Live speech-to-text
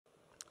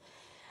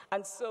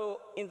And so,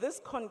 in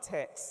this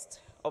context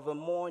of a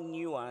more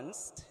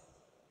nuanced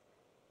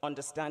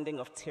understanding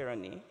of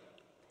tyranny,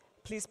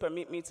 please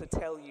permit me to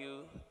tell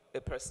you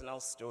a personal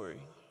story.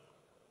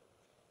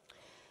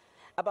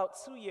 About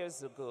 2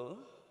 years ago,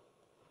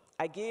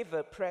 I gave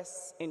a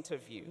press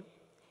interview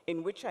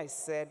in which I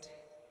said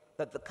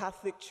that the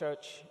Catholic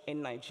Church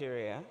in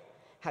Nigeria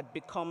had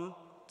become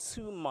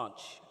too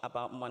much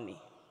about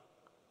money.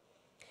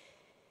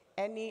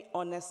 Any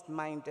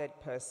honest-minded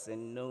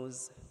person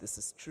knows this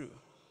is true.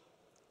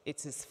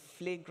 It is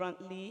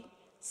flagrantly,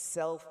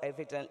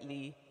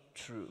 self-evidently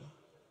true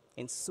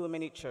in so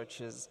many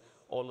churches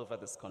all over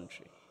this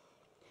country.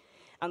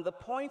 And the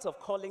point of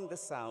calling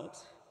this out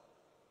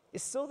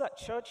is so that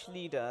church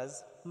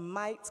leaders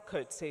might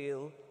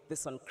curtail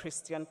this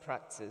unchristian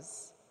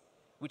practice,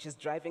 which is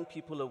driving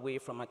people away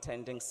from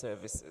attending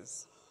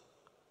services.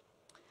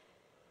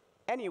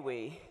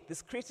 Anyway,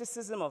 this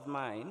criticism of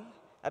mine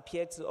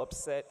appeared to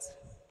upset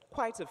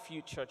quite a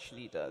few church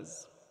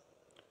leaders,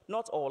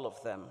 not all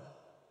of them,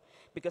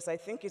 because I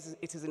think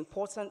it is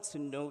important to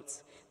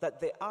note that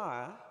there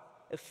are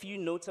a few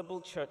notable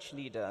church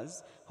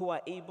leaders who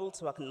are able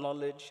to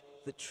acknowledge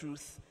the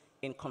truth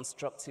in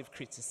constructive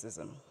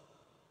criticism.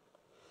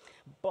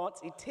 But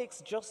it takes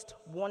just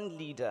one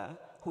leader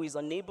who is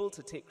unable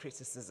to take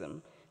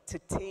criticism to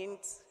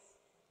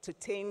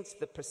taint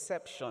the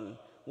perception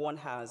one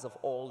has of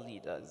all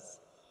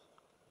leaders.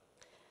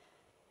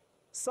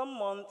 Some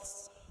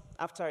months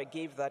after I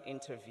gave that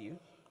interview,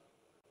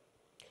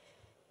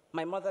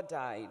 my mother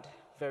died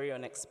very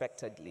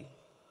unexpectedly.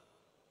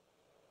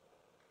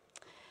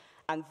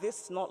 And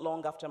this not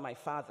long after my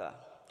father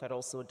had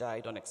also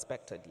died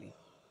unexpectedly.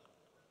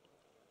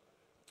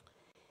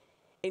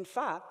 In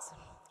fact,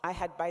 I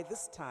had by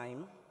this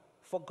time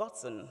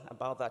forgotten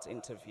about that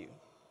interview.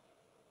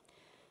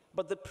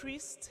 But the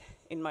priest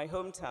in my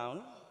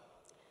hometown,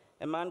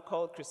 a man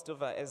called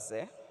Christopher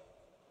Eze,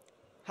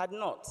 had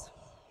not.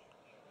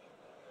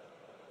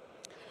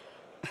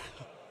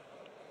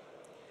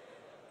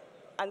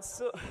 And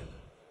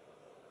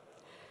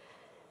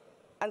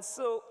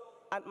so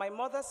at my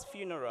mother's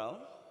funeral,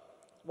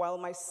 while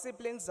my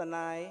siblings and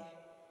I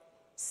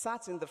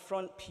sat in the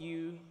front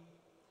pew,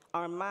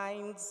 our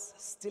minds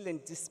still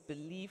in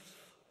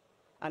disbelief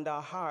and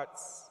our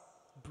hearts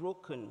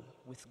broken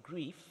with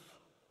grief,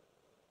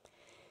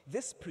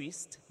 this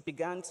priest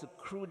began to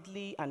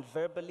crudely and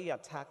verbally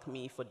attack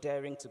me for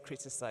daring to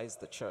criticize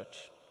the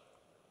church.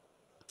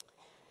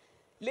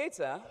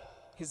 Later,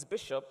 his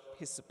bishop,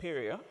 his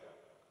superior,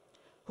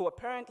 who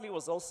apparently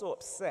was also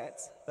upset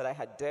that I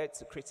had dared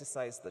to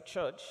criticize the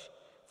church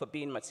for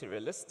being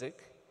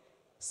materialistic,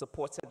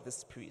 supported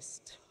this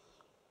priest.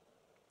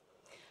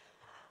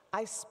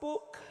 I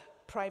spoke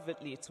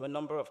privately to a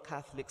number of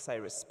Catholics I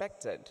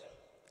respected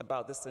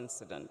about this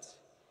incident,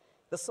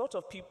 the sort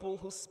of people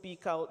who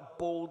speak out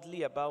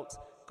boldly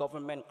about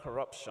government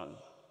corruption.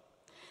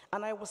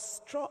 And I was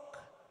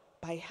struck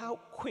by how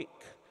quick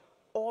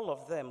all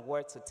of them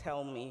were to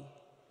tell me,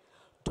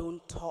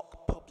 "Don't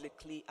talk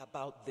publicly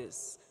about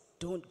this.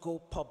 Don't go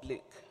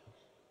public."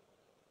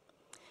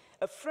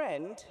 A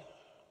friend,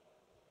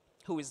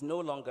 who is no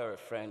longer a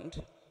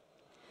friend,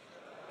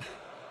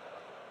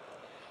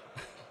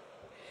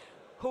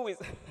 who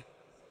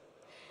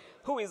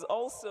is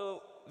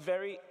also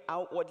very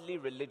outwardly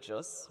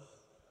religious,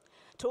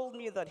 told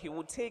me that he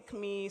would take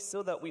me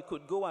so that we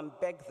could go and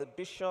beg the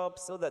bishop,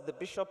 so that the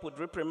bishop would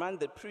reprimand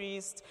the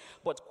priest,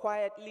 but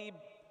quietly,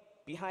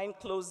 behind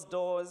closed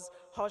doors,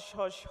 hush,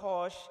 hush,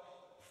 hush,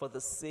 for the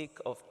sake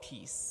of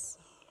peace.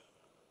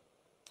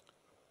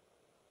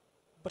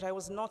 But I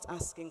was not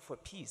asking for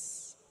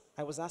peace.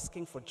 I was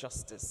asking for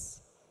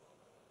justice.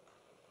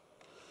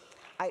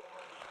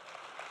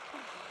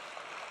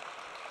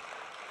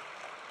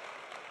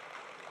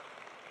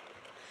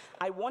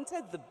 I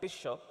wanted the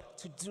bishop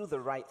to do the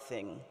right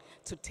thing,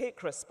 to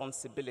take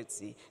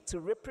responsibility, to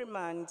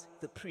reprimand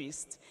the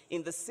priest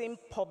in the same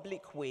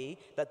public way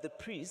that the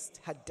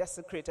priest had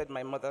desecrated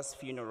my mother's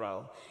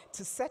funeral,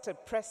 to set a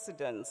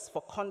precedence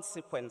for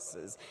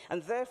consequences,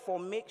 and therefore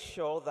make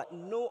sure that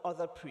no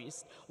other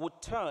priest would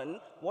turn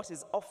what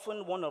is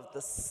often one of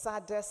the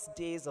saddest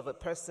days of a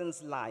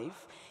person's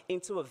life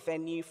into a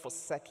venue for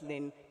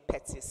settling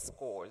petty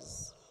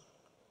scores.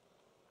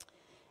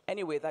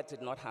 Anyway, that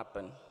did not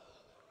happen.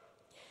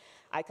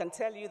 I can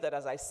tell you that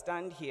as I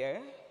stand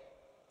here,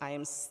 I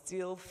am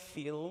still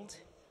filled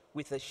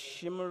with a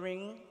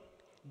shimmering,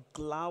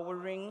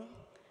 glowering,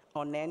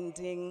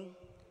 unending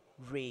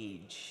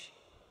rage.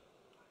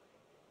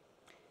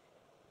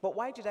 But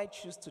why did I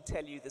choose to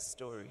tell you this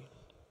story?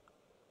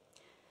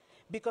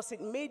 Because it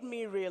made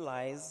me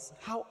realize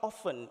how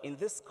often in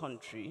this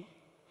country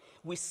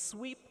we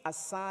sweep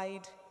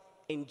aside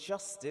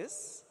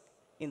injustice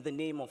in the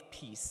name of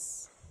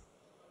peace.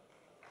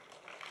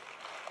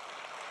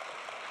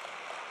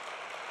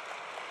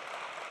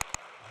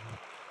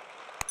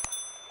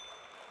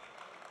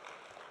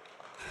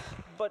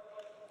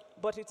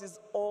 But it is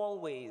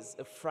always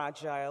a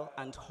fragile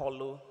and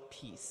hollow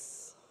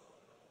peace.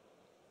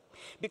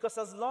 Because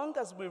as long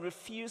as we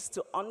refuse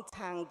to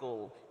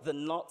untangle the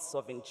knots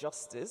of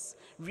injustice,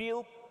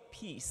 real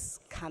peace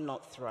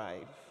cannot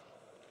thrive.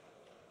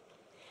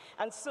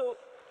 And so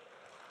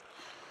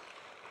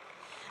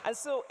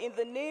in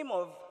the name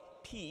of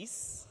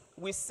peace,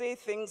 we say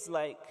things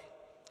like,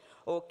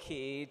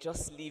 okay,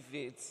 just leave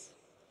it.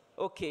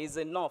 Okay, it's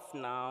enough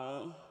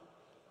now.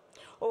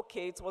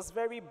 Okay, it was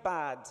very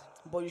bad,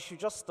 but you should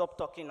just stop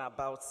talking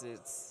about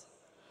it.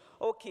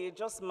 Okay,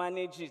 just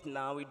manage it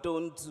now, we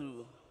don't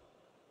do.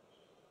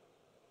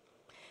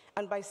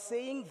 And by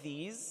saying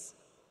these,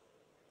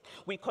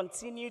 we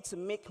continue to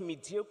make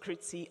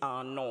mediocrity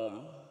our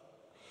norm.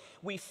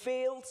 We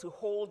fail to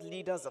hold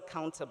leaders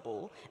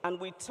accountable, and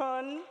we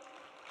turn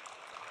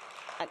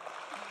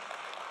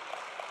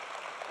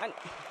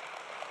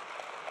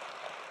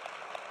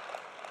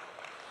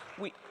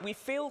we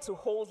fail to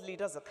hold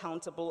leaders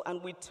accountable,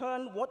 and we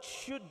turn what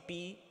should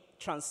be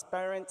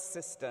transparent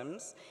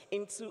systems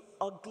into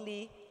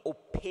ugly,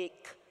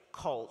 opaque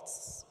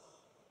cults.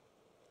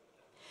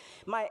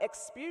 My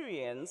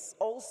experience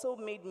also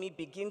made me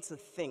begin to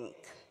think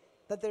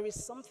that there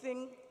is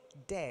something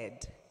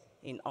dead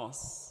in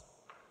us,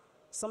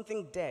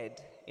 something dead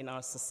in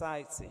our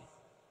society,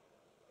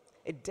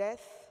 a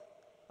death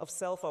of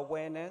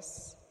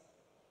self-awareness,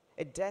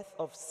 a death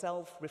of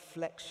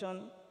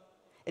self-reflection,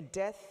 a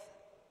death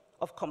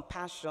of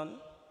compassion,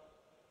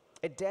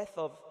 a death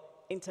of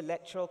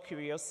intellectual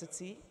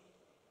curiosity,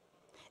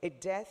 a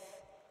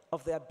death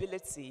of the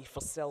ability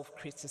for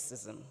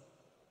self-criticism.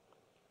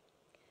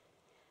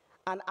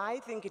 And I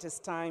think it is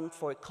time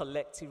for a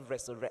collective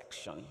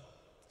resurrection,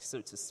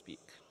 so to speak.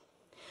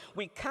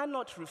 We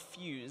cannot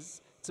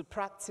refuse to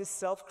practice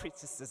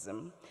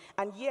self-criticism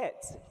and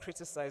yet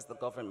criticize the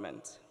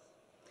government.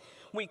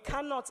 We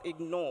cannot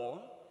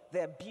ignore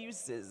the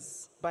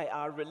abuses by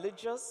our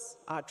religious,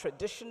 our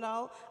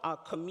traditional, our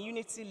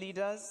community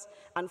leaders,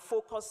 and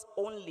focus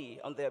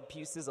only on the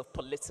abuses of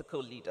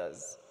political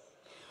leaders.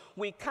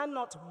 We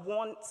cannot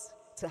want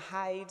to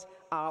hide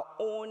our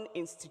own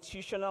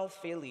institutional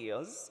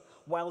failures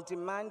while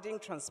demanding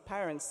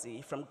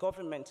transparency from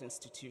government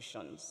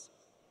institutions.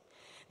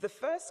 The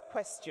first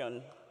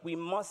question we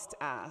must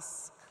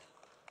ask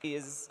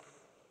is,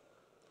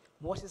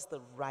 what is the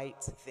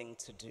right thing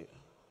to do?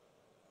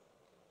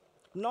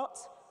 Not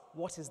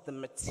what is the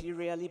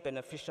materially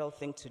beneficial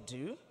thing to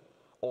do,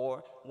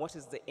 or what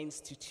is the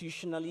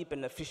institutionally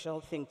beneficial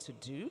thing to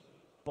do,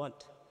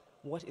 but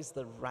what is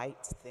the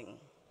right thing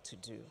to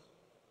do?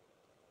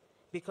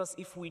 Because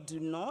if we do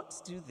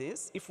not do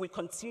this, if we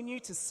continue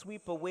to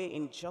sweep away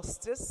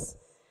injustice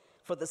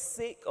for the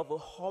sake of a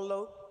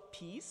hollow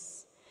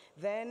peace,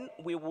 then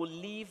we will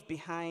leave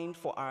behind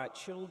for our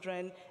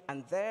children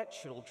and their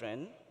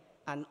children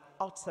an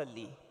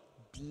utterly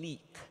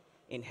bleak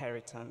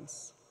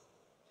inheritance.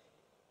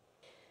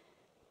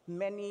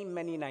 Many,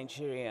 many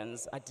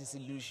Nigerians are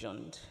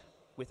disillusioned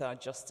with our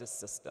justice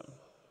system.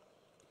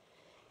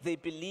 They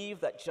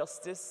believe that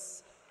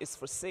justice is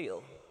for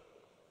sale,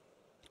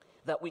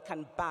 that we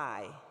can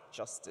buy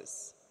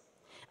justice.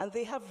 And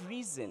they have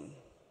reason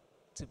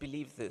to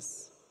believe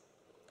this.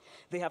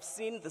 They have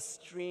seen the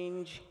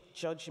strange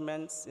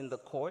judgments in the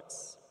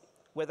courts,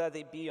 whether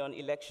they be on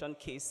election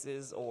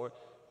cases or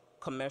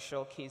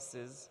commercial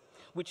cases,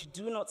 which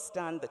do not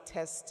stand the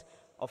test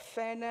of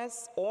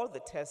fairness or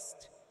the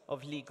test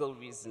of legal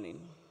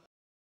reasoning.